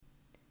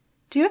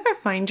Do you ever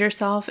find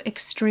yourself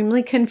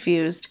extremely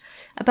confused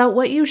about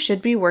what you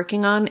should be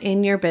working on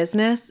in your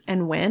business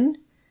and when?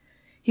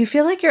 You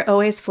feel like you're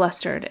always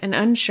flustered and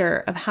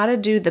unsure of how to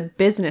do the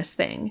business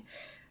thing.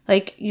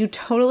 Like you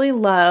totally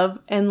love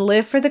and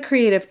live for the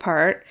creative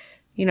part,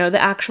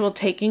 the actual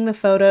taking the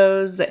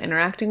photos, the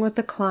interacting with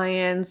the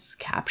clients,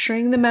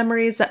 capturing the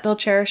memories that they'll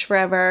cherish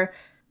forever.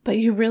 But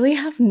you really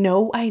have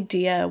no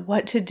idea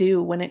what to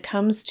do when it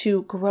comes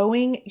to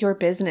growing your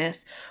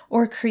business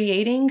or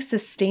creating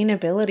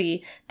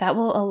sustainability that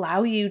will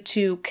allow you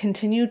to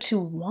continue to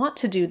want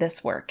to do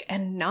this work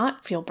and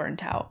not feel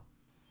burnt out.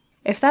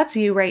 If that's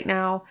you right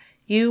now,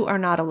 you are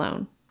not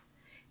alone.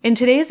 In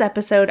today's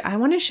episode, I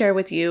want to share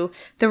with you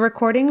the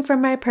recording from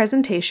my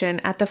presentation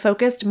at the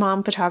Focused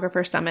Mom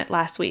Photographer Summit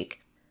last week.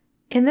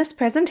 In this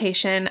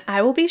presentation,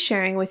 I will be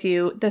sharing with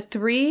you the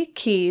 3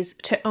 keys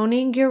to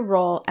owning your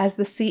role as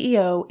the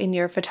CEO in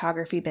your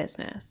photography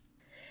business.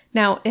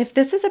 Now, if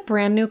this is a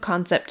brand new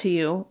concept to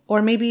you,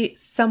 or maybe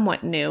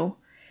somewhat new,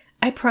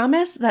 I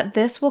promise that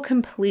this will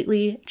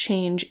completely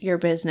change your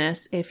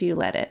business if you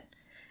let it.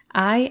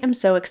 I am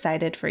so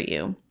excited for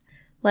you.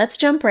 Let's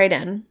jump right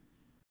in.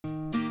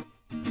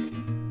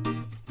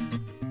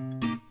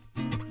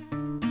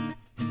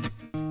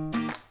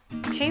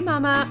 Hey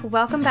Mama,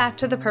 welcome back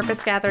to the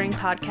Purpose Gathering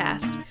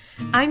podcast.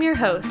 I'm your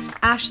host,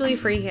 Ashley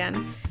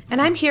Freehan, and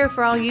I'm here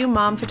for all you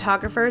mom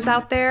photographers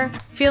out there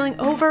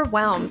feeling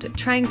overwhelmed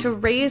trying to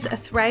raise a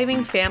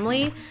thriving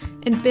family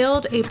and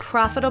build a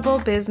profitable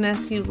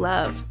business you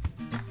love.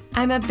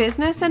 I'm a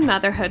business and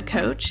motherhood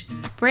coach,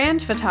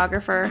 brand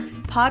photographer,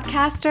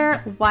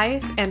 podcaster,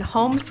 wife, and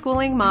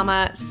homeschooling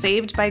mama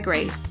saved by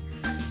grace,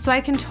 so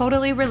I can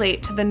totally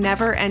relate to the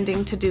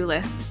never-ending to-do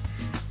lists,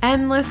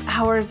 endless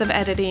hours of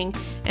editing,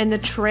 and the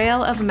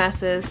trail of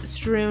messes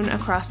strewn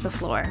across the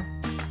floor.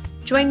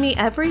 Join me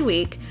every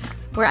week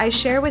where I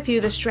share with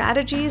you the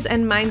strategies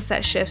and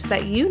mindset shifts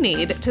that you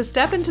need to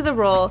step into the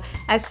role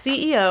as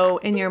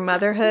CEO in your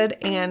motherhood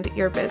and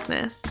your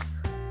business.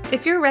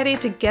 If you're ready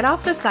to get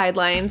off the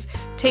sidelines,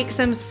 take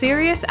some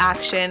serious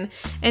action,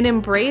 and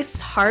embrace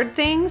hard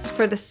things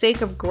for the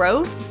sake of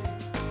growth,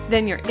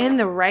 then you're in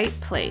the right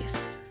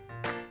place.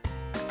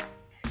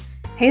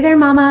 Hey there,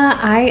 Mama.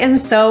 I am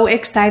so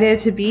excited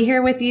to be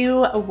here with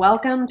you.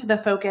 Welcome to the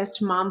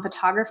Focused Mom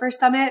Photographer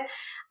Summit.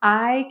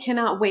 I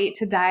cannot wait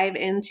to dive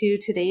into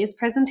today's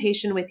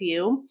presentation with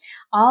you,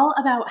 all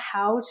about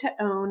how to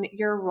own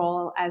your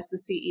role as the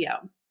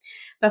CEO.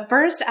 But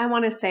first, I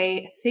want to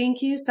say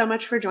thank you so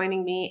much for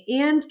joining me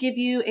and give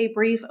you a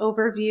brief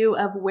overview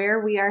of where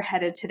we are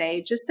headed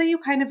today, just so you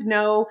kind of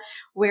know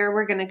where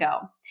we're going to go.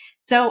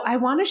 So I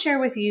want to share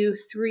with you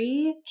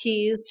 3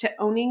 keys to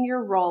owning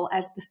your role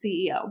as the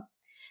CEO.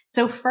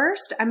 So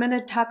first, I'm going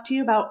to talk to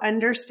you about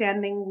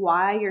understanding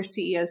why your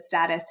CEO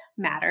status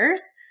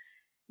matters.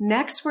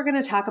 Next, we're going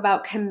to talk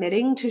about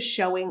committing to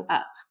showing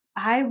up.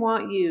 I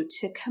want you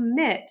to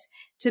commit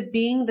to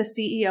being the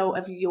CEO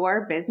of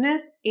your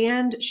business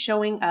and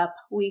showing up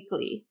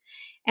weekly.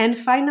 And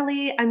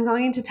finally, I'm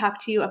going to talk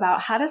to you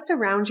about how to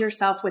surround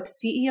yourself with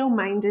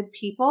CEO-minded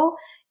people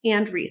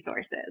and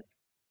resources.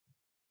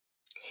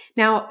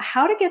 Now,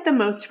 how to get the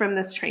most from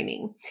this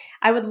training.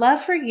 I would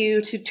love for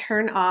you to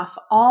turn off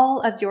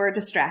all of your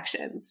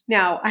distractions.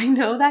 Now, I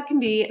know that can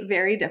be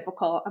very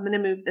difficult. I'm going to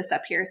move this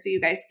up here so you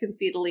guys can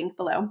see the link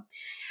below.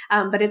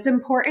 But it's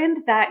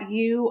important that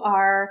you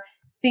are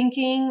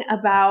thinking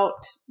about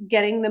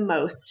getting the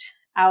most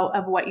out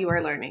of what you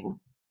are learning.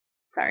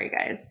 Sorry,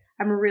 guys.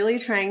 I'm really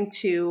trying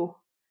to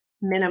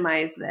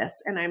minimize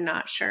this, and I'm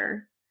not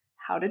sure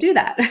how to do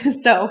that.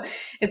 So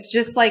it's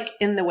just like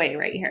in the way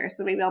right here.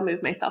 So maybe I'll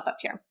move myself up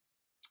here.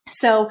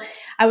 So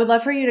I would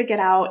love for you to get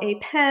out a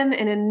pen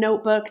and a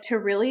notebook to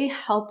really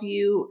help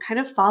you kind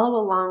of follow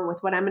along with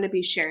what I'm going to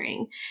be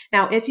sharing.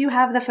 Now, if you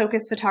have the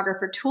Focus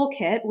Photographer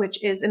Toolkit,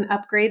 which is an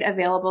upgrade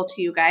available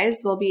to you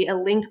guys, there'll be a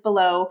link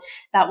below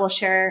that will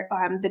share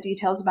the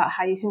details about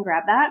how you can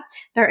grab that.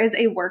 There is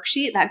a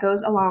worksheet that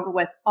goes along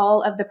with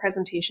all of the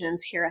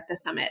presentations here at the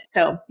summit.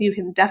 So you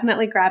can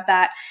definitely grab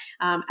that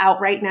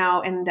out right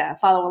now and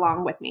follow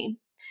along with me.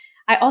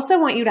 I also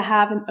want you to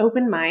have an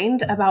open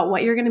mind about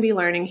what you're going to be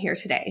learning here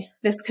today.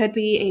 This could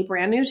be a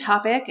brand new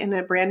topic and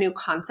a brand new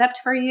concept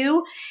for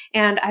you.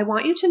 And I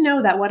want you to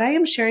know that what I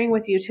am sharing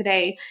with you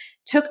today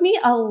took me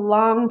a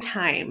long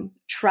time,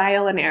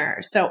 trial and error.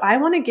 So I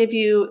want to give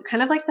you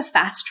kind of like the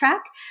fast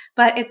track,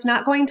 but it's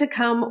not going to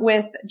come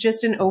with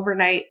just an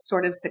overnight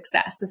sort of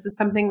success. This is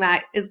something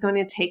that is going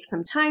to take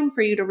some time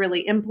for you to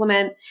really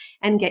implement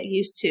and get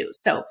used to.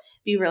 So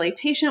be really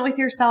patient with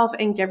yourself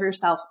and give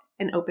yourself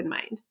an open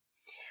mind.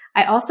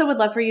 I also would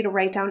love for you to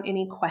write down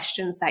any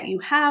questions that you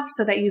have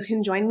so that you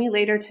can join me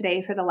later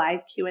today for the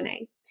live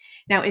Q&A.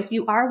 Now, if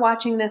you are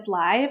watching this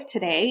live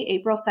today,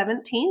 April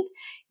 17th,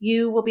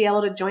 you will be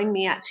able to join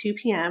me at 2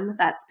 p.m.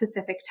 that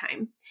specific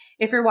time.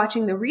 If you're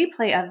watching the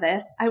replay of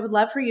this, I would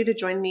love for you to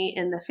join me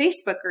in the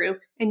Facebook group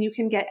and you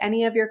can get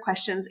any of your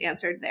questions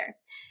answered there.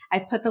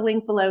 I've put the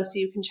link below so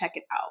you can check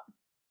it out.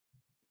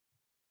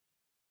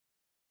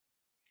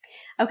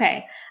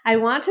 Okay, I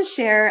want to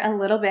share a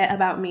little bit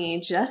about me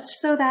just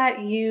so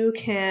that you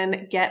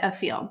can get a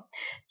feel.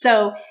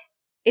 So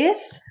if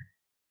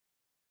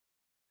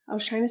I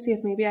was trying to see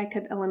if maybe I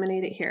could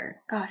eliminate it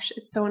here. Gosh,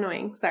 it's so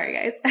annoying. Sorry,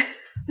 guys.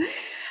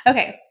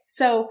 Okay,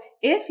 so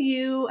if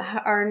you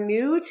are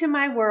new to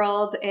my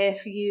world,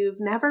 if you've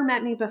never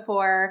met me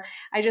before,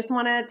 I just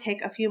want to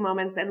take a few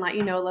moments and let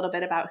you know a little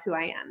bit about who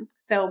I am.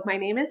 So my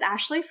name is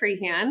Ashley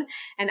Freehan,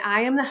 and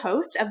I am the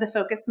host of the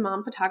Focused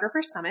Mom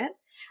Photographer Summit.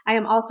 I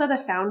am also the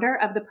founder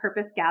of the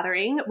Purpose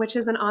Gathering, which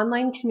is an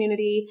online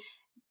community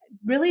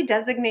really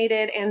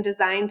designated and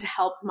designed to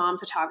help mom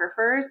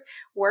photographers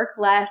work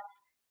less,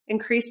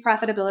 increase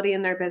profitability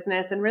in their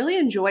business, and really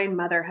enjoy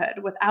motherhood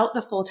without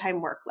the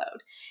full-time workload.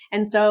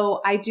 And so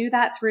I do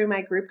that through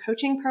my group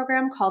coaching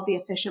program called the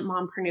Efficient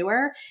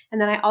Mompreneur. And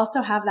then I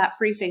also have that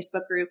free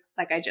Facebook group,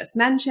 like I just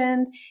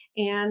mentioned,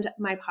 and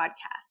my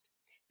podcast.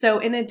 So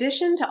in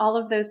addition to all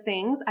of those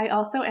things, I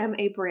also am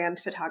a brand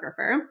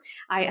photographer.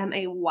 I am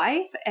a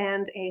wife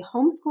and a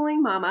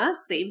homeschooling mama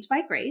saved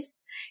by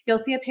grace. You'll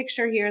see a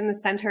picture here in the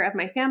center of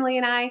my family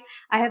and I.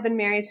 I have been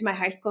married to my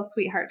high school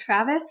sweetheart,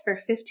 Travis, for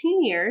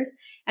 15 years,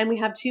 and we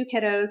have two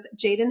kiddos,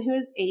 Jaden, who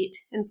is 8,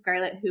 and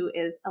Scarlett, who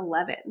is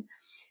 11.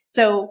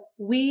 So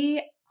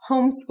we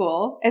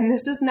homeschool, and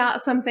this is not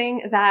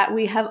something that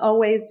we have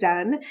always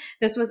done.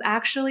 This was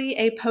actually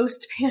a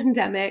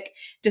post-pandemic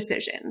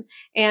decision,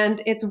 and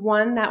it's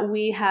one that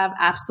we have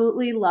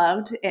absolutely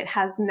loved. It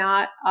has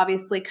not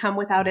obviously come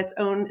without its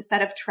own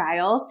set of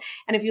trials.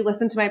 And if you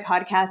listen to my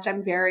podcast,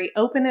 I'm very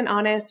open and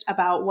honest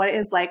about what it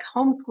is like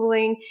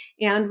homeschooling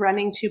and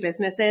running two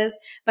businesses.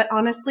 But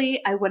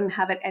honestly, I wouldn't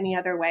have it any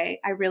other way.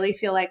 I really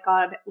feel like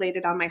God laid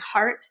it on my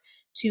heart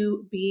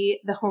to be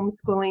the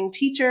homeschooling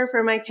teacher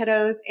for my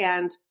kiddos.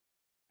 And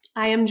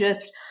I am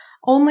just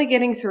only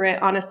getting through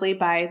it, honestly,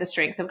 by the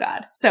strength of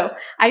God. So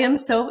I am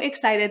so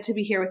excited to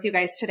be here with you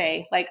guys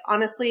today. Like,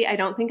 honestly, I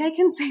don't think I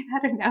can say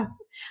that enough,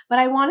 but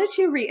I wanted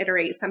to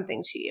reiterate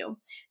something to you.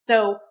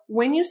 So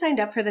when you signed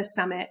up for this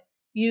summit,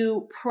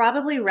 you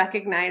probably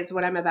recognize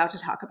what I'm about to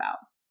talk about.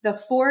 The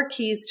 4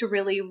 keys to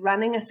really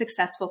running a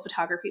successful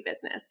photography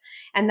business.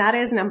 And that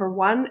is number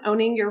 1,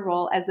 owning your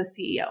role as the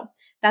CEO.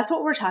 That's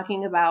what we're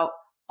talking about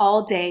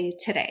all day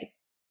today.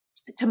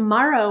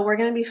 Tomorrow, we're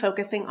going to be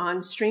focusing on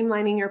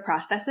streamlining your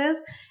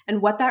processes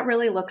and what that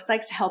really looks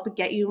like to help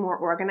get you more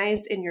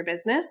organized in your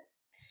business.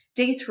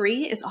 Day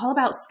 3 is all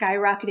about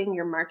skyrocketing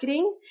your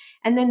marketing.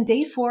 And then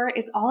day 4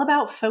 is all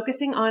about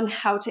focusing on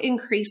how to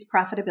increase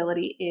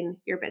profitability in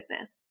your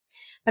business.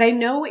 But I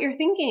know what you're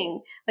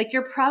thinking. Like,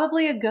 you're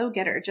probably a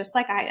go-getter, just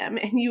like I am,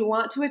 and you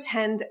want to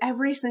attend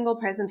every single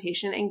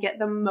presentation and get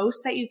the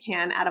most that you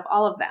can out of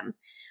all of them.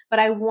 But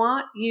I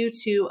want you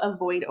to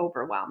avoid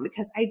overwhelm,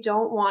 because I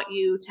don't want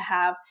you to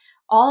have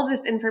all of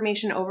this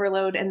information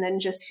overload and then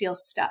just feel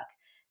stuck.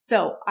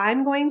 So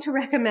I'm going to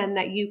recommend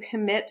that you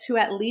commit to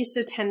at least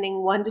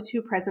attending 1 to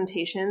 2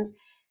 presentations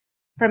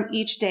from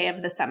each day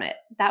of the summit.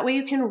 That way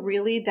you can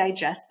really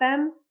digest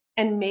them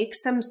and take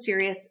some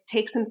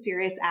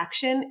serious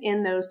action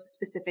in those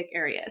specific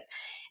areas.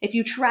 If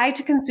you try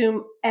to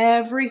consume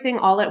everything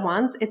all at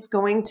once, it's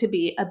going to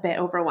be a bit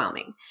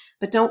overwhelming.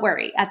 But don't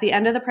worry, at the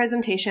end of the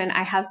presentation,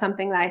 I have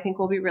something that I think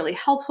will be really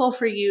helpful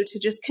for you to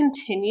just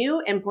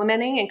continue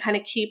implementing and kind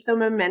of keep the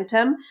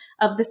momentum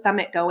of the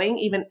summit going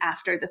even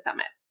after the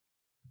summit.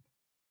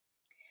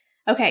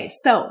 Okay,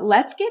 so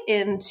let's get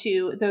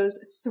into those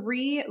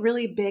 3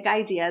 really big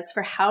ideas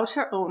for how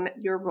to own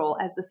your role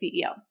as the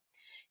CEO.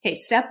 Okay,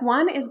 step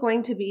 1 is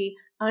going to be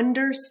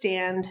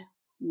understand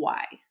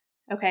why.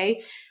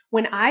 Okay,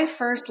 when I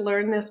first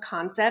learned this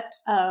concept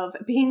of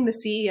being the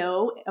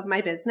CEO of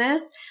my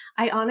business,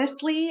 I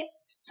honestly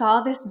saw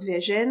this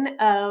vision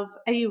of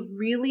a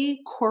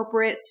really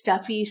corporate,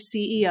 stuffy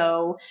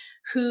CEO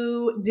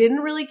who didn't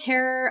really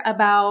care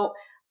about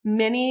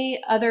many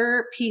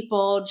other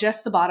people,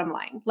 just the bottom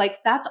line. Like,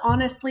 that's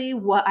honestly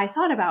what I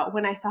thought about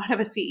when I thought of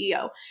a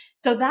CEO.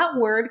 So that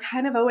word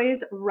kind of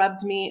always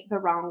rubbed me the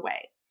wrong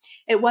way.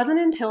 It wasn't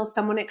until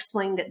someone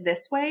explained it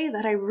this way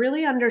that I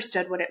really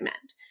understood what it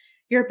meant.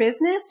 Your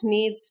business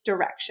needs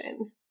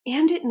direction,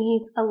 and it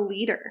needs a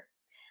leader.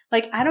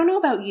 Like, I don't know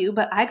about you,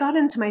 but I got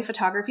into my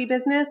photography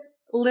business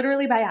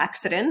literally by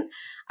accident.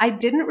 I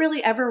didn't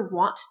really ever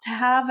want to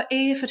have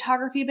a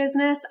photography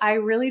business. I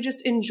really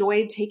just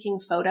enjoyed taking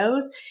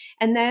photos.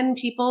 And then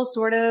people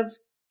sort of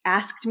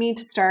asked me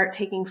to start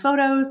taking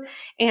photos,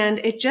 and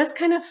it just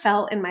kind of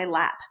fell in my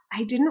lap.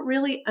 I didn't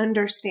really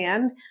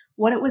understand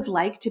what it was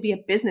like to be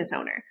a business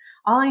owner.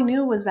 All I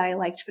knew was that I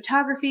liked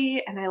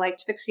photography and I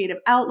liked the creative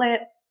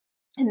outlet,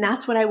 and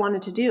that's what I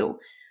wanted to do.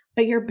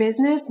 But your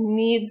business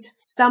needs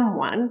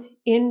someone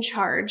in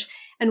charge.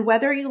 And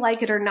whether you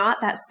like it or not,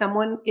 that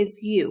someone is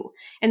you.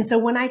 And so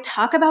when I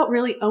talk about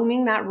really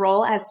owning that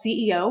role as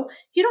CEO,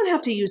 you don't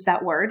have to use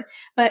that word,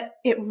 but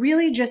it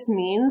really just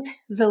means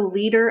the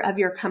leader of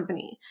your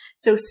company.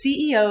 So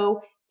CEO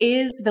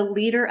is the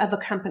leader of a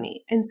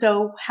company. And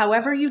so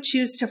however you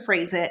choose to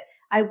phrase it,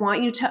 I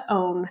want you to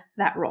own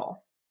that role.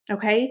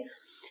 Okay?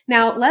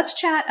 Now let's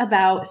chat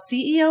about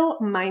CEO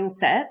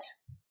mindset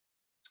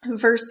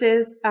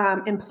versus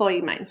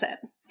employee mindset.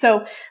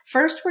 So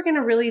first, we're going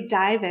to really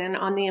dive in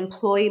on the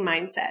employee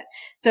mindset.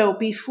 So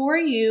before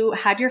you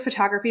had your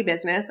photography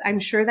business, I'm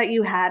sure that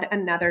you had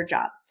another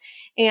job.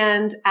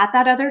 And at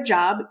that other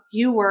job,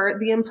 you were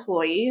the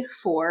employee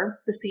for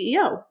the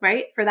CEO,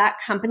 right? For that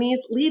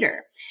company's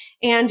leader.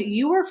 And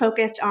you were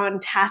focused on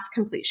task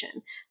completion.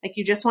 Like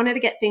you just wanted to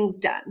get things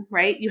done,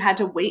 right? You had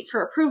to wait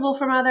for approval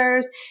from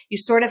others. You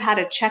sort of had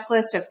a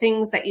checklist of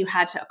things that you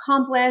had to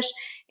accomplish.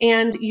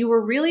 And you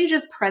were really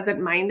just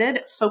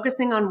present-minded,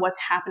 focusing on what's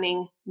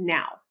happening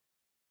now.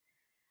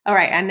 All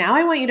right. And now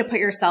I want you to put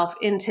yourself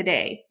in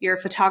today, your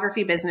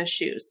photography business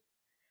shoes.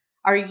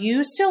 Are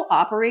you still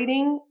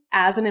operating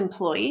as an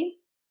employee,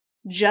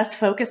 just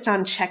focused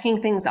on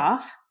checking things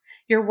off?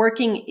 You're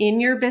working in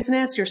your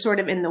business. You're sort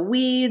of in the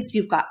weeds.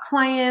 You've got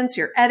clients,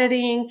 you're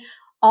editing,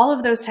 all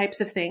of those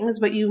types of things,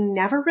 but you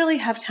never really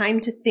have time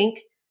to think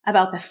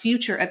about the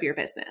future of your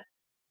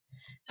business.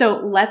 So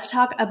let's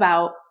talk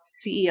about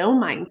CEO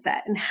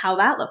mindset and how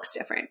that looks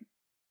different.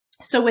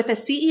 So with a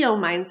CEO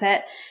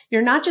mindset,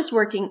 you're not just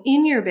working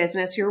in your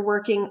business, you're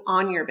working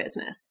on your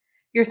business.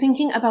 You're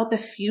thinking about the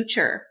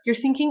future. You're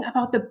thinking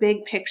about the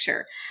big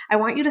picture. I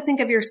want you to think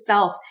of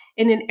yourself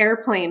in an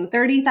airplane,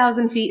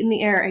 30,000 feet in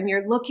the air, and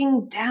you're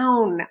looking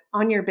down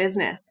on your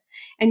business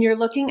and you're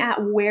looking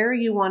at where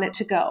you want it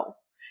to go.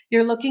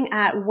 You're looking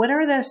at what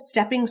are the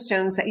stepping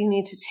stones that you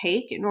need to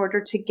take in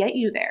order to get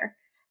you there.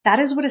 That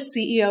is what a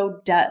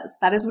CEO does.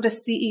 That is what a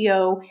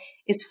CEO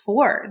is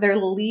for.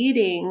 They're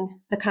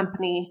leading the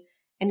company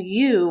and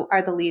you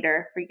are the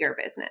leader for your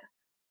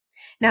business.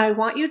 Now, I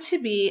want you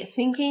to be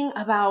thinking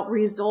about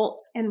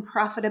results and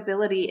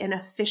profitability and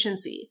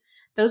efficiency.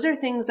 Those are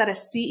things that a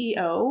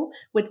CEO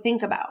would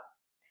think about.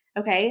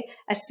 Okay.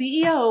 A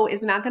CEO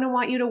is not going to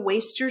want you to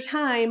waste your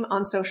time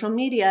on social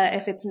media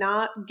if it's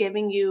not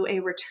giving you a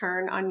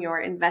return on your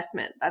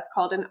investment. That's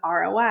called an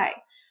ROI,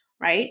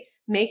 right?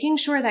 Making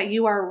sure that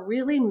you are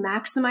really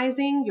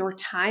maximizing your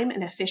time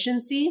and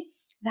efficiency.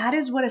 That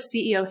is what a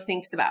CEO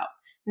thinks about,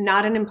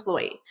 not an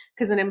employee,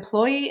 because an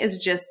employee is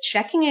just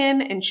checking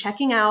in and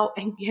checking out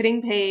and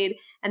getting paid.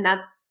 And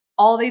that's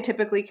all they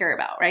typically care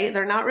about, right?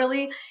 They're not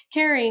really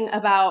caring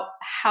about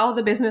how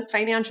the business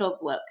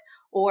financials look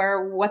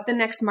or what the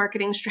next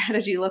marketing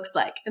strategy looks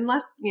like,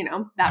 unless,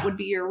 that would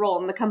be your role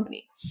in the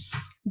company.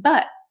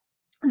 But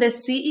the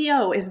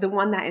CEO is the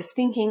one that is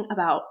thinking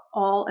about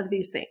all of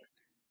these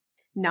things.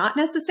 Not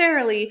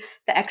necessarily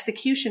the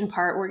execution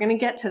part. We're going to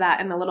get to that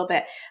in a little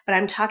bit, but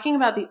I'm talking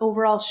about the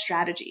overall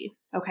strategy.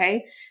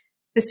 Okay.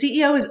 The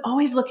CEO is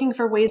always looking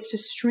for ways to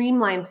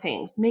streamline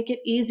things, make it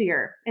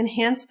easier,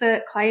 enhance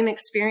the client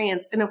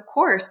experience, and of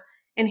course,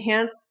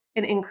 enhance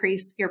and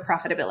increase your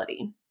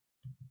profitability.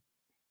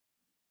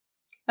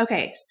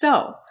 Okay.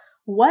 So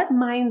what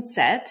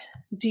mindset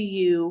do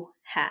you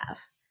have?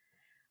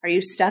 Are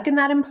you stuck in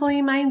that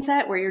employee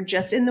mindset where you're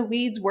just in the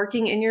weeds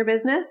working in your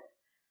business?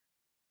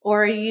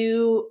 Or are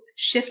you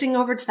shifting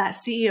over to that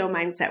CEO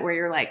mindset where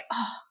you're like,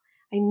 oh,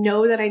 I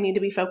know that I need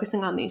to be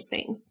focusing on these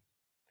things?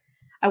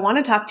 I want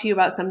to talk to you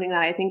about something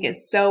that I think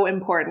is so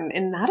important,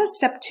 and that is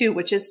step 2,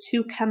 which is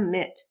to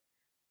commit.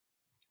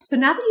 So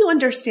now that you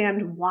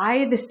understand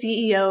why the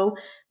CEO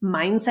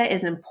mindset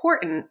is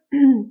important,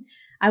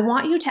 I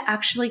want you to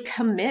actually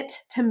commit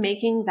to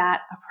making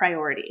that a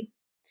priority.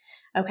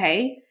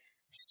 Okay?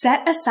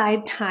 Set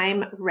aside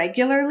time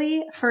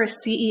regularly for a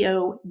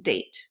CEO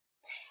date.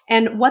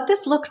 And what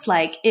this looks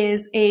like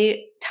is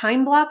a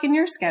time block in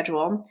your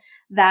schedule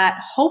that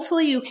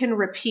hopefully you can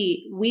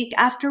repeat week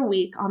after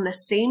week on the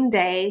same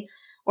day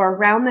or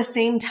around the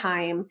same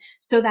time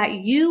so that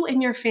you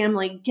and your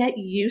family get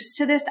used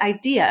to this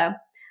idea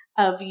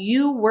of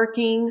you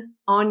working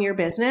on your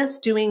business,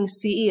 doing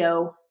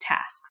CEO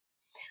tasks.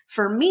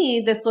 For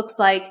me, this looks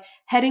like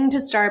heading to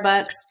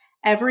Starbucks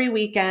every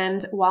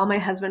weekend while my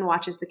husband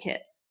watches the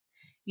kids.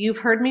 You've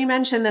heard me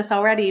mention this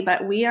already,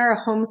 but we are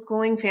a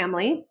homeschooling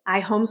family.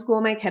 I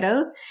homeschool my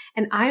kiddos,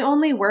 and I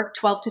only work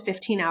 12 to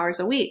 15 hours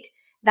a week.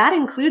 That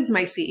includes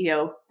my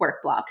CEO work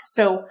block.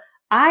 So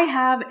I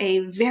have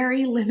a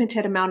very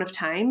limited amount of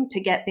time to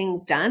get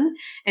things done.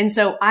 And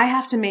so I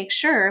have to make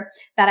sure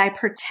that I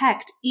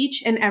protect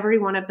each and every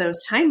one of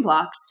those time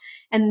blocks.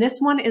 And this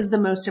one is the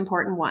most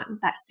important one,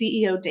 that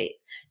CEO date.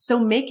 So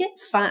make it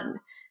fun.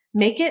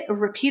 Make it a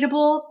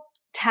repeatable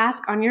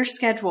task on your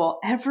schedule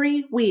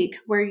every week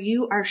where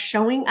you are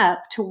showing up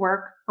to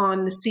work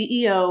on the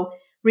CEO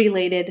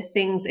related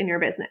things in your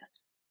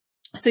business.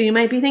 So you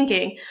might be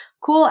thinking,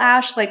 cool,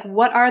 Ash, like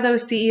what are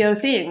those CEO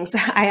things?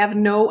 I have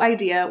no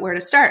idea where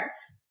to start.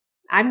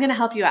 I'm going to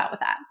help you out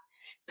with that.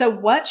 So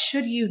what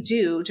should you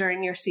do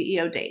during your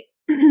CEO date?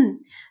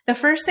 The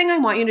first thing I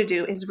want you to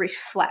do is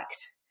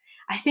reflect.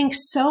 I think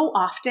so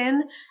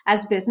often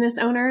as business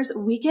owners,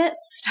 we get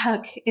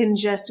stuck in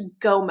just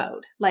go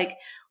mode. Like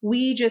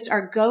we just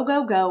are go,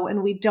 go, go,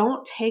 and we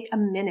don't take a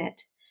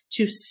minute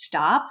to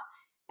stop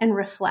and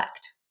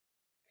reflect.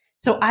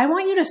 So I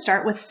want you to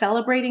start with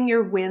celebrating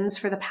your wins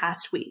for the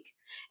past week.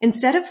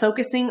 Instead of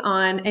focusing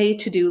on a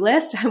to-do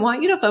list, I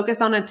want you to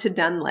focus on a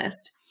to-done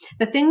list.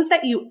 The things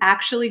that you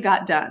actually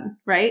got done,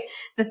 right?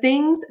 The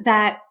things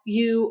that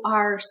you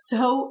are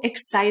so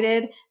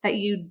excited that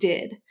you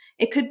did.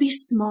 It could be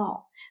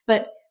small,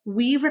 but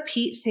we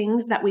repeat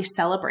things that we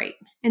celebrate.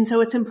 And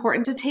so it's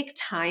important to take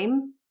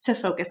time to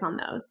focus on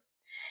those.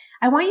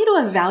 I want you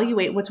to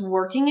evaluate what's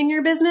working in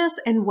your business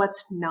and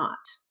what's not.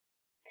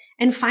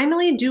 And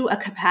finally, do a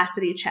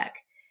capacity check.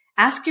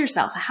 Ask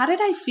yourself, how did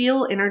I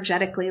feel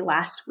energetically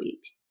last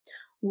week?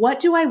 What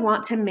do I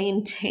want to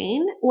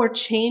maintain or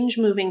change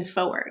moving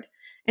forward?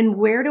 And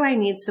where do I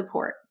need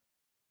support?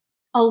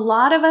 A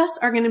lot of us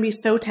are going to be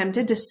so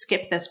tempted to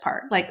skip this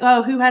part. Like,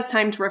 oh, who has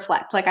time to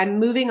reflect? Like, I'm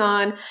moving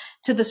on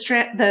to the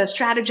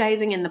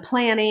strategizing and the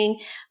planning.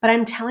 But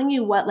I'm telling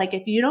you what, like,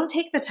 if you don't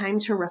take the time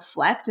to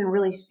reflect and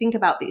really think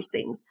about these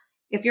things,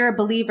 if you're a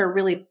believer,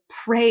 really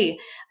pray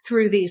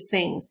through these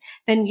things,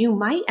 then you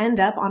might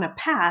end up on a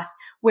path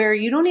where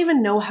you don't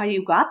even know how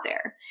you got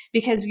there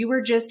because you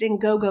were just in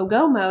go, go,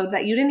 go mode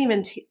that you didn't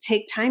even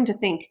take time to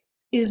think,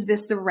 is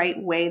this the right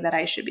way that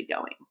I should be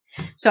going?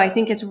 So I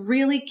think it's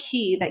really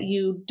key that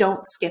you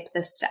don't skip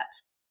this step.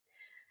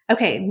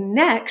 Okay,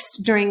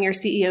 next, during your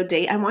CEO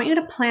date, I want you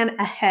to plan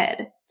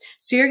ahead.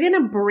 So you're going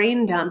to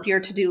brain dump your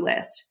to-do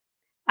list.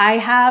 I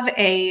have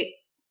a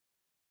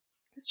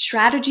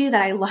strategy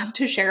that I love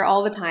to share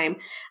all the time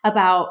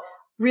about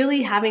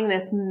really having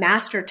this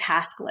master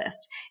task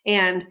list,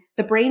 and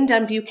the brain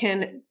dump you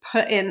can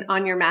put in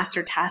on your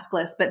master task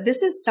list, but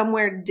this is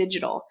somewhere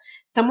digital,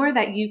 somewhere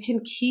that you can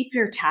keep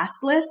your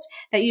task list,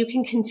 that you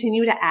can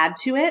continue to add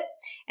to it,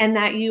 and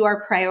that you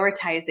are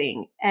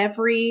prioritizing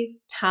every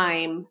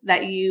time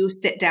that you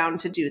sit down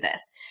to do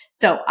this.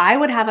 So I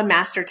would have a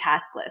master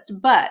task list,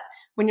 but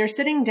when you're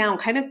sitting down,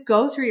 kind of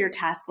go through your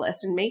task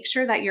list and make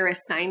sure that you're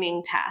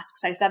assigning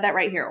tasks. I said that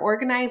right here.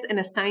 Organize and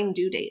assign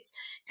due dates,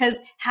 because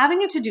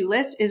having a to-do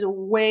list is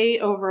way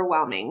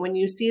overwhelming. When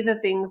you see the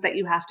things that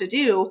you have to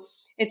do,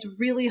 it's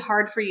really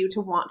hard for you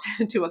to want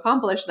to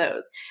accomplish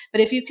those.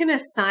 But if you can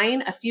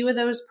assign a few of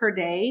those per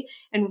day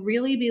and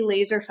really be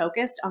laser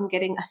focused on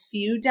getting a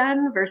few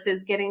done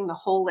versus getting the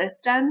whole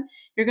list done,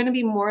 you're going to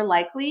be more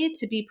likely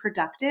to be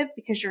productive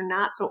because you're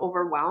not so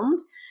overwhelmed.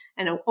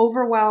 And an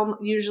overwhelm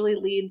usually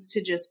leads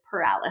to just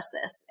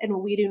paralysis,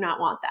 and we do not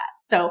want that.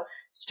 So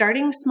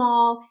starting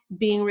small,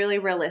 being really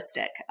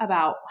realistic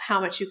about how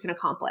much you can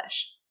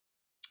accomplish.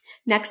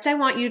 Next, I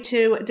want you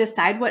to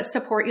decide what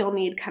support you'll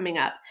need coming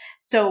up.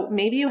 So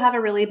maybe you have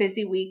a really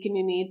busy week and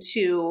you need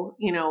to,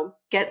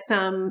 get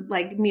some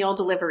like meal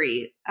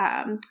delivery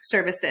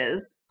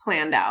services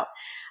planned out.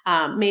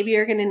 Maybe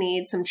you're going to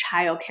need some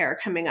childcare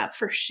coming up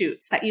for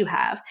shoots that you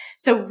have.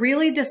 So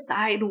really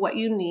decide what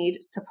you need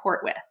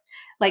support with.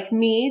 Like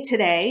me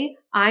today,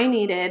 I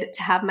needed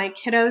to have my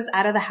kiddos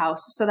out of the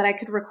house so that I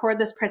could record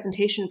this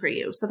presentation for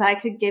you, so that I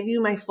could give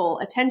you my full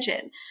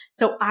attention.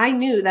 So I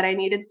knew that I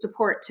needed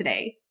support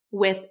today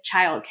with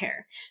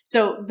childcare.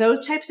 So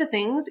those types of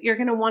things you're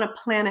going to want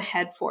to plan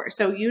ahead for.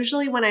 So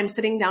usually when I'm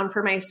sitting down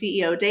for my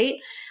CEO date,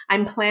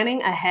 I'm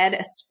planning ahead,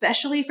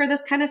 especially for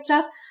this kind of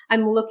stuff.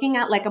 I'm looking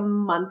at like a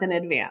month in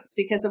advance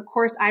because of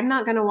course I'm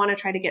not going to want to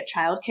try to get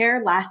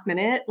childcare last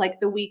minute, like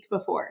the week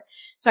before.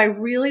 So I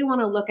really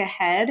want to look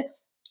ahead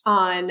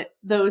on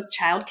those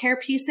childcare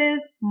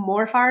pieces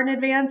more far in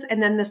advance.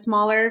 And then the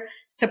smaller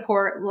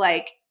support,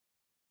 like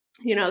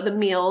the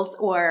meals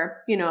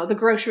or, the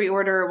grocery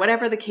order or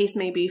whatever the case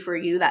may be for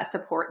you, that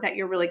support that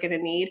you're really going to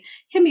need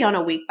can be on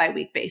a week by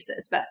week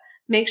basis. But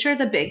make sure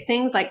the big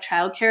things like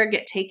childcare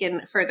get taken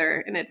care of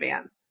further in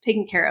advance.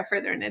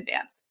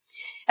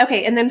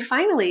 Okay. And then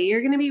finally,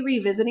 you're going to be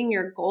revisiting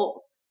your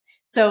goals.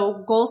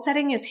 So goal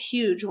setting is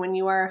huge when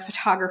you are a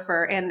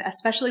photographer, and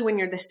especially when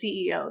you're the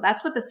CEO.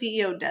 That's what the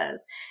CEO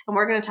does. And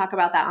we're going to talk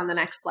about that on the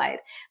next slide.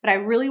 But I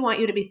really want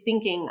you to be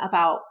thinking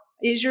about,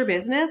 is your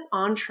business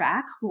on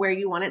track where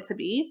you want it to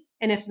be?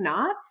 And if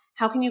not,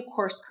 how can you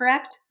course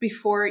correct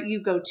before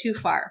you go too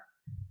far?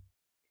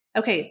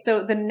 Okay,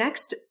 so the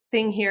next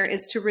thing here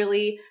is to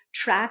really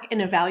track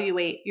and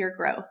evaluate your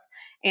growth.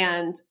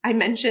 And I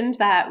mentioned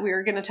that we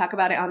were going to talk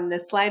about it on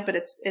this slide, but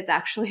it's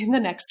actually in the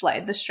next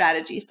slide, the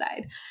strategy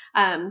side.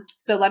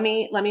 So let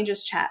me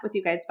just chat with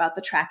you guys about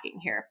the tracking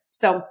here.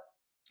 So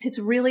it's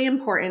really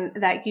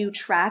important that you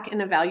track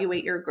and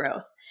evaluate your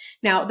growth.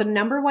 Now, the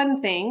number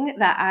one thing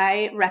that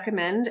I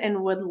recommend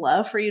and would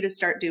love for you to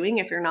start doing,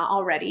 if you're not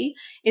already,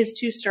 is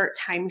to start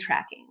time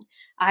tracking.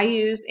 I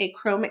use a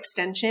Chrome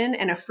extension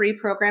and a free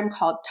program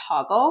called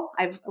Toggle.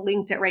 I've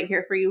linked it right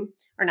here for you,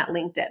 or not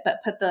linked it,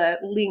 but put the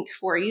link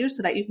for you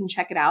so that you can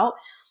check it out.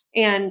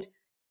 And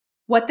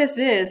what this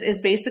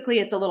is basically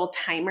it's a little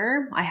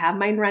timer. I have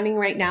mine running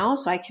right now,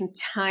 so I can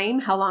time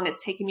how long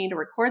it's taking me to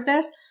record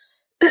this.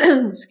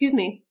 Excuse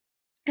me.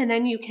 And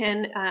then you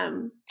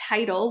can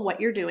title what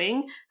you're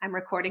doing. I'm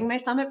recording my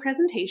summit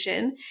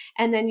presentation.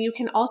 And then you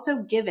can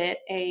also give it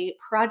a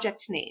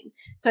project name.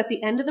 So at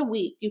the end of the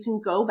week, you can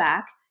go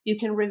back, you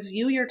can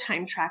review your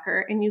time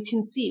tracker, and you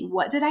can see,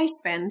 what did I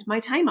spend my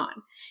time on?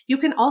 You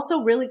can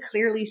also really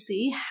clearly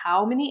see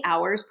how many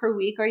hours per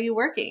week are you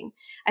working.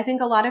 I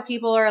think a lot of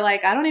people are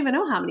like, I don't even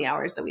know how many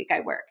hours a week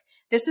I work.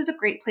 this is a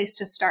great place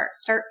to start.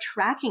 Start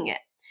tracking it.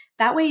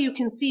 That way you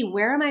can see,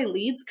 where are my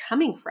leads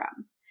coming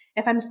from?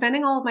 If I'm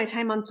spending all of my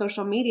time on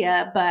social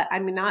media, but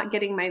I'm not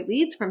getting my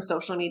leads from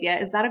social media,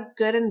 is that a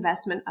good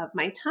investment of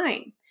my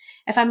time?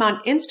 If I'm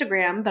on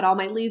Instagram, but all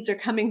my leads are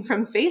coming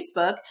from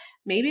Facebook,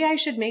 maybe I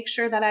should make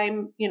sure that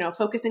I'm,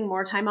 focusing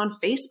more time on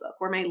Facebook,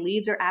 where my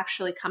leads are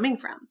actually coming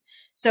from.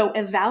 So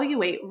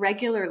evaluate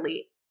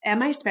regularly.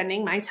 Am I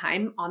spending my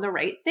time on the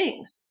right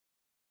things?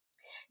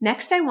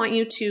 Next, I want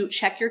you to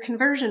check your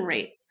conversion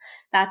rates.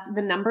 That's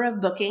the number of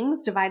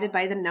bookings divided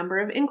by the number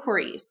of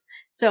inquiries.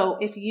 So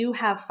if you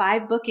have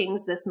 5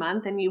 bookings this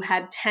month and you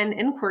had 10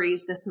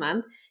 inquiries this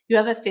month, you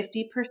have a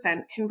 50%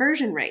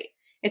 conversion rate.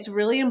 It's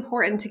really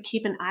important to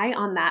keep an eye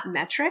on that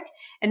metric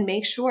and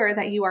make sure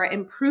that you are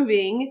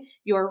improving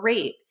your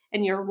rate.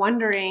 And you're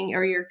wondering,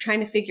 or you're trying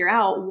to figure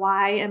out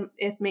why,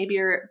 if maybe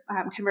your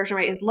conversion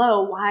rate is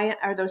low, why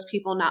are those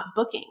people not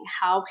booking?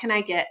 How can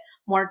I get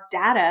more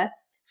data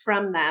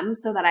from them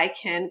so that I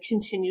can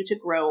continue to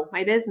grow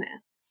my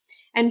business?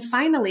 And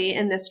finally,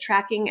 in this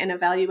tracking and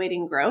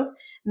evaluating growth,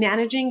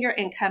 managing your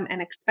income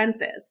and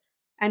expenses.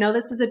 I know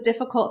this is a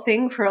difficult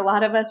thing for a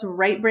lot of us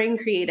right brain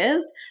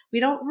creatives. We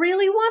don't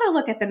really want to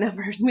look at the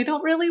numbers. We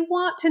don't really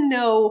want to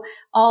know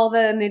all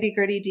the nitty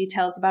gritty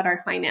details about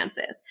our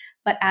finances.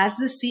 But as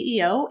the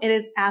CEO, it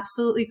is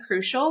absolutely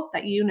crucial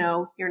that you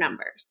know your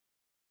numbers.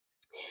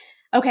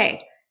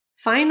 Okay.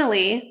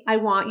 Finally, I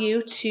want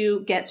you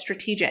to get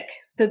strategic.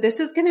 So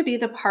this is going to be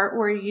the part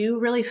where you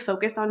really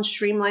focus on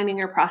streamlining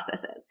your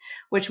processes,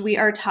 which we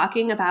are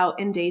talking about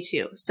in day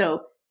 2.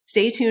 So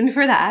stay tuned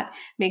for that.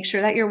 Make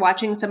sure that you're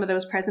watching some of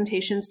those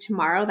presentations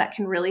tomorrow that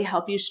can really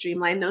help you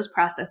streamline those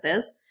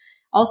processes.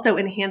 Also,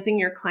 enhancing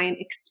your client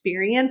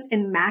experience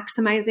and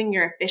maximizing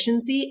your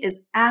efficiency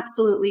is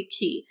absolutely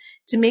key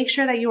to make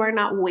sure that you are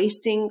not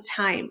wasting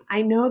time.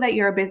 I know that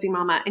you're a busy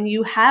mama and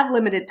you have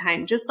limited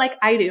time, just like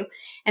I do.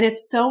 And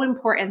it's so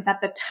important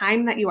that the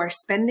time that you are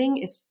spending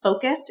is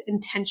focused,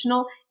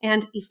 intentional,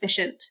 and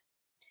efficient.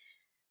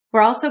 We're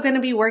also going to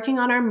be working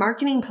on our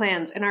marketing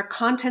plans and our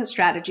content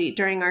strategy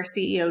during our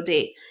CEO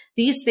date.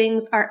 These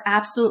things are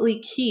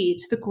absolutely key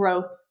to the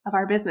growth of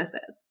our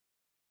businesses.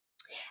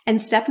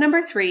 And step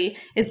number 3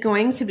 is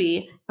going to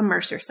be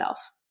immerse yourself.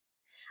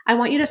 I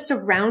want you to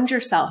surround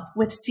yourself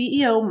with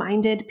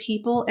CEO-minded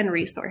people and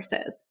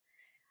resources.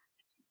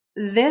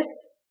 This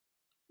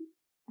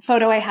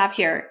photo I have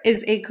here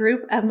is a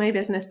group of my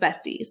business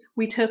besties.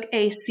 We took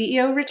a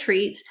CEO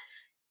retreat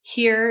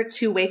here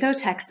to Waco,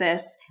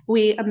 Texas.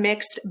 We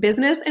mixed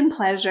business and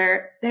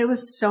pleasure. It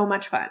was so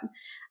much fun.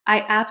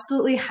 I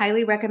absolutely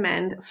highly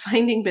recommend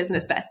finding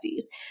business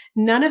besties.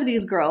 None of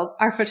these girls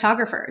are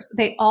photographers.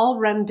 They all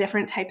run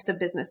different types of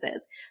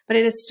businesses, but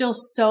it is still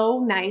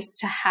so nice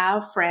to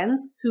have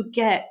friends who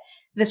get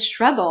the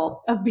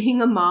struggle of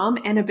being a mom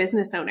and a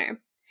business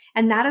owner.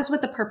 And that is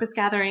what the purpose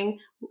gathering,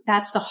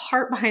 that's the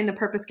heart behind the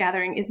purpose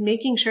gathering, is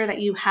making sure that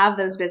you have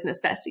those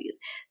business besties.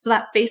 So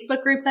that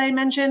Facebook group that I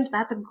mentioned,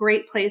 that's a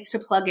great place to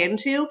plug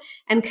into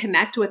and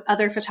connect with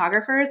other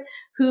photographers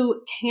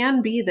who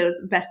can be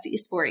those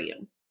besties for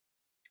you.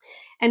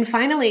 And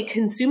finally,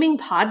 consuming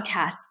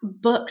podcasts,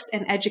 books,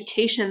 and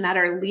education that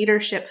are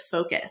leadership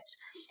focused.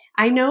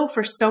 I know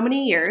for so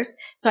many years,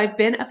 so I've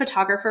been a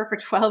photographer for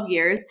 12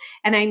 years,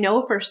 and I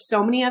know for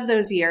so many of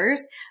those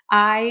years,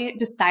 I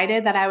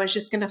decided that I was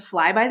just going to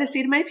fly by the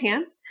seat of my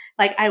pants.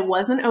 Like, I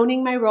wasn't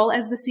owning my role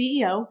as the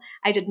CEO.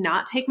 I did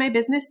not take my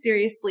business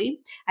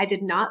seriously. I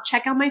did not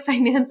check out my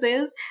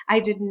finances. I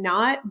did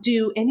not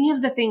do any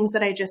of the things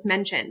that I just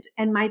mentioned.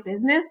 And my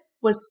business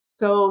was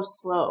so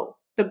slow.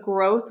 The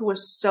growth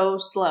was so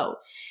slow.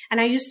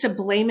 And I used to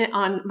blame it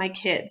on my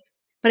kids.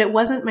 But it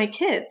wasn't my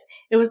kids.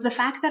 It was the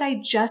fact that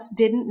I just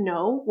didn't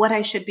know what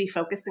I should be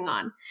focusing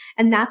on.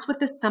 And that's what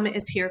this summit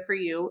is here for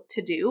you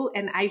to do.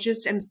 And I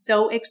just am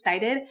so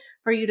excited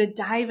for you to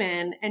dive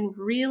in and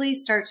really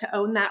start to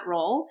own that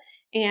role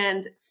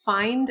and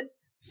find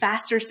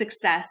faster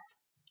success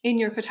in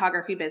your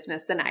photography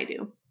business than I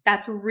do.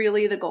 That's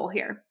really the goal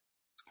here.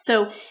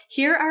 So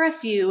here are a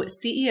few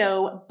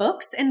CEO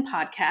books and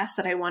podcasts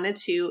that I wanted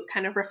to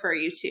kind of refer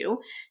you to.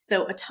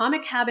 So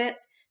Atomic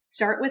Habits,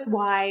 Start with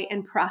Why,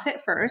 and Profit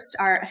First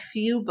are a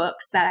few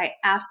books that I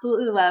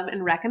absolutely love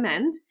and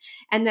recommend.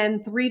 And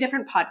then 3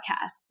 different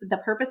podcasts.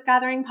 The Purpose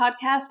Gathering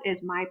podcast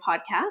is my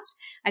podcast.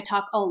 I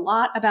talk a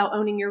lot about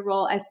owning your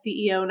role as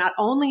CEO, not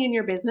only in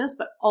your business,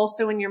 but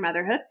also in your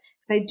motherhood,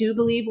 because I do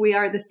believe we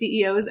are the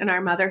CEOs in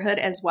our motherhood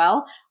as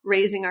well,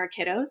 raising our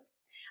kiddos.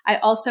 I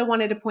also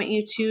wanted to point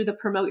you to the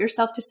Promote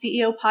Yourself to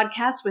CEO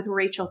podcast with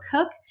Rachel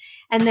Cook,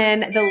 and then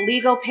the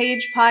Legal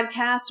Page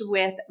podcast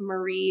with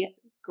Marie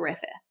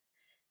Griffith.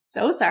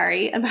 So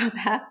sorry about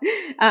that.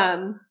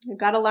 I've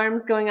got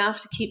alarms going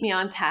off to keep me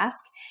on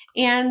task.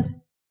 And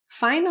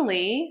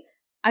finally,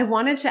 I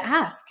wanted to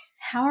ask,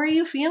 how are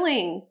you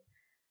feeling?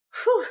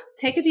 Whew,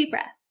 take a deep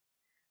breath.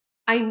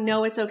 I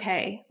know it's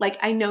okay. Like,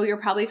 I know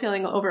you're probably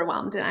feeling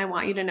overwhelmed, and I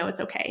want you to know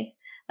it's okay.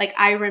 Like,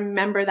 I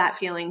remember that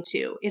feeling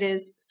too. It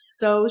is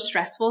so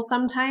stressful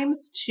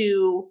sometimes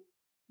to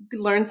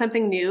learn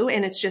something new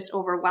and it's just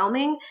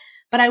overwhelming.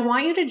 But I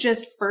want you to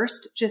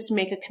just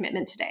make a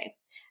commitment today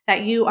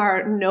that you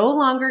are no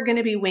longer going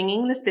to be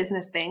winging this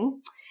business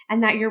thing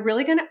and that you're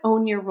really going to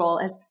own your role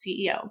as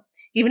the CEO.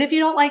 Even if you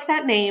don't like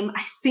that name,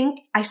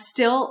 I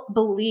still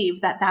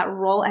believe that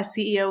role as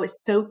CEO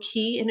is so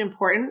key and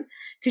important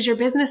because your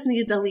business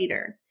needs a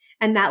leader,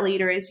 and that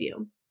leader is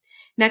you.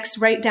 Next,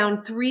 write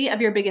down 3 of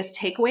your biggest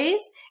takeaways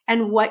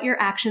and what your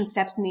action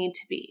steps need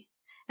to be.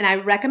 And I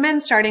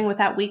recommend starting with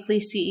that weekly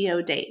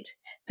CEO date.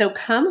 So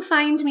come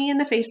find me in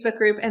the Facebook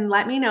group and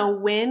let me know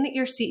when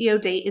your CEO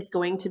date is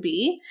going to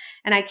be.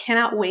 And I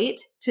cannot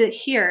wait to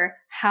hear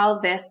how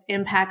this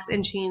impacts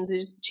and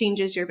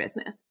changes your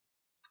business.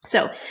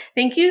 So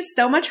thank you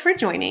so much for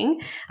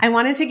joining. I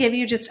wanted to give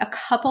you just a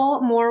couple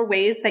more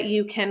ways that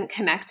you can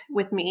connect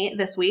with me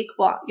this week.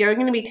 Well, you're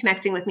going to be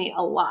connecting with me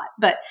a lot,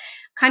 but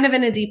kind of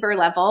in a deeper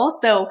level.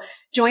 So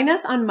join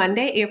us on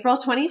Monday, April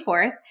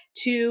 24th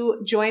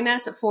to join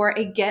us for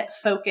a Get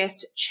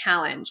Focused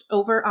challenge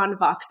over on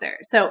Voxer.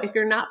 So if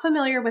you're not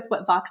familiar with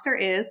what Voxer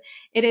is,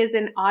 it is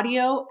an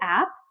audio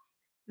app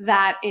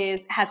that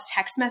has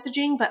text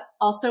messaging, but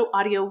also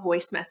audio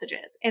voice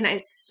messages. And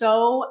it's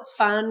so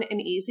fun and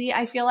easy,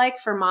 I feel like,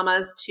 for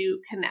mamas to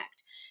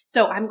connect.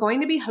 So I'm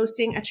going to be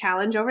hosting a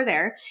challenge over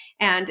there.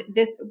 And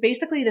this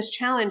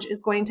challenge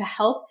is going to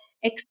help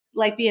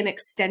be an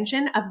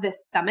extension of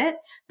this summit,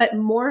 but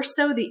more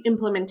so the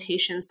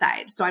implementation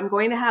side. So I'm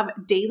going to have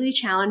daily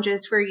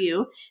challenges for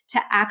you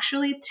to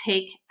actually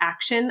take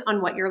action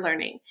on what you're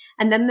learning.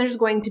 And then there's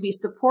going to be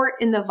support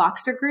in the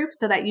Voxer group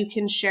so that you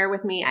can share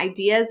with me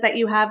ideas that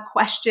you have,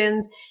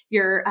 questions,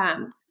 your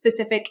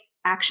specific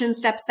action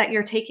steps that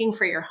you're taking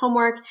for your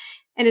homework.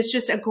 And it's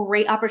just a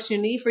great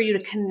opportunity for you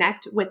to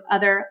connect with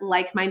other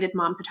like-minded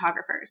mom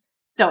photographers.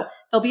 So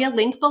there'll be a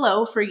link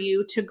below for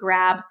you to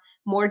grab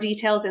more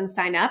details and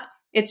sign up.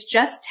 It's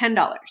just $10.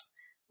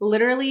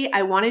 Literally,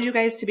 I wanted you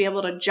guys to be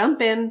able to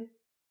jump in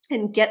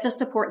and get the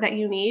support that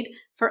you need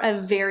for a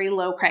very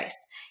low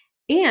price.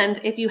 And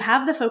if you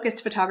have the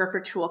Focused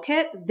Photographer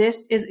Toolkit,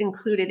 this is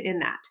included in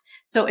that.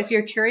 So if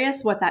you're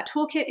curious what that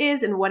toolkit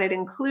is and what it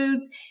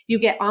includes, you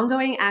get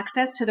ongoing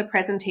access to the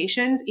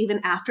presentations even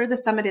after the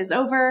summit is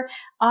over,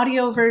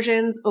 audio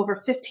versions,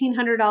 over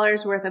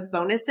 $1,500 worth of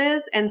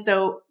bonuses. And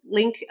so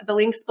the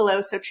links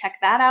below, so check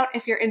that out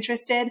if you're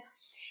interested.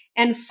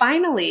 And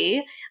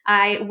finally,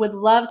 I would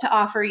love to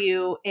offer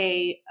you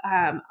a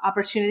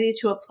opportunity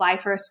to apply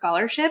for a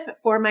scholarship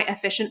for my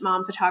Efficient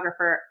Mom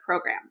Photographer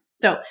program.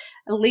 So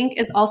a link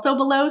is also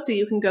below, so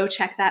you can go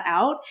check that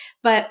out.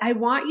 But I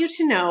want you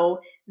to know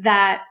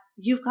that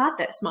you've got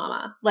this,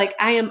 mama. Like,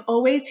 I am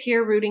always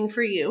here rooting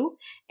for you.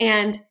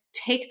 And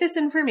take this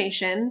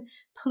information.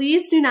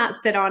 Please do not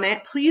sit on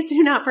it. Please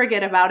do not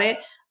forget about it.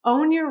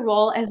 Own your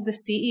role as the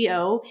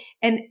CEO,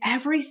 and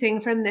everything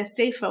from this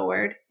day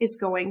forward is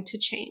going to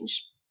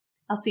change.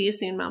 I'll see you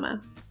soon,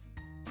 mama.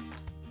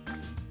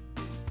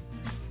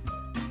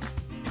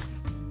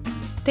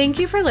 Thank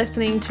you for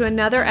listening to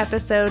another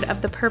episode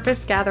of the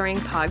Purpose Gathering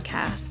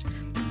podcast.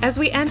 As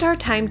we end our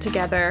time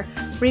together,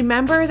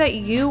 remember that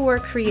you were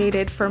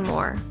created for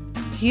more.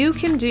 You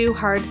can do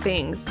hard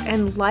things,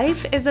 and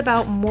life is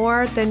about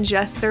more than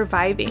just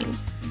surviving.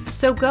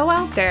 So go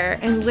out there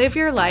and live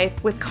your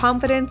life with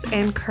confidence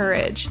and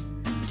courage.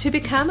 To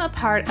become a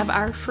part of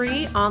our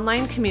free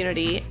online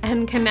community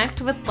and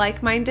connect with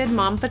like-minded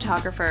mom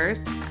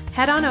photographers,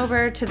 head on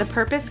over to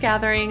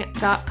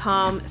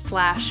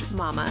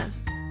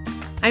thepurposegathering.com/mamas.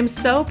 I'm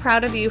so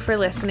proud of you for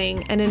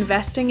listening and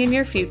investing in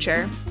your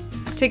future.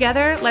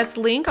 Together, let's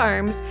link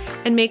arms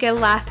and make a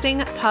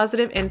lasting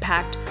positive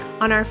impact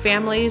on our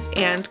families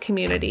and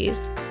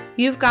communities.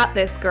 You've got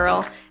this,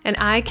 girl, and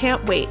I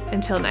can't wait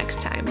until next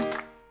time.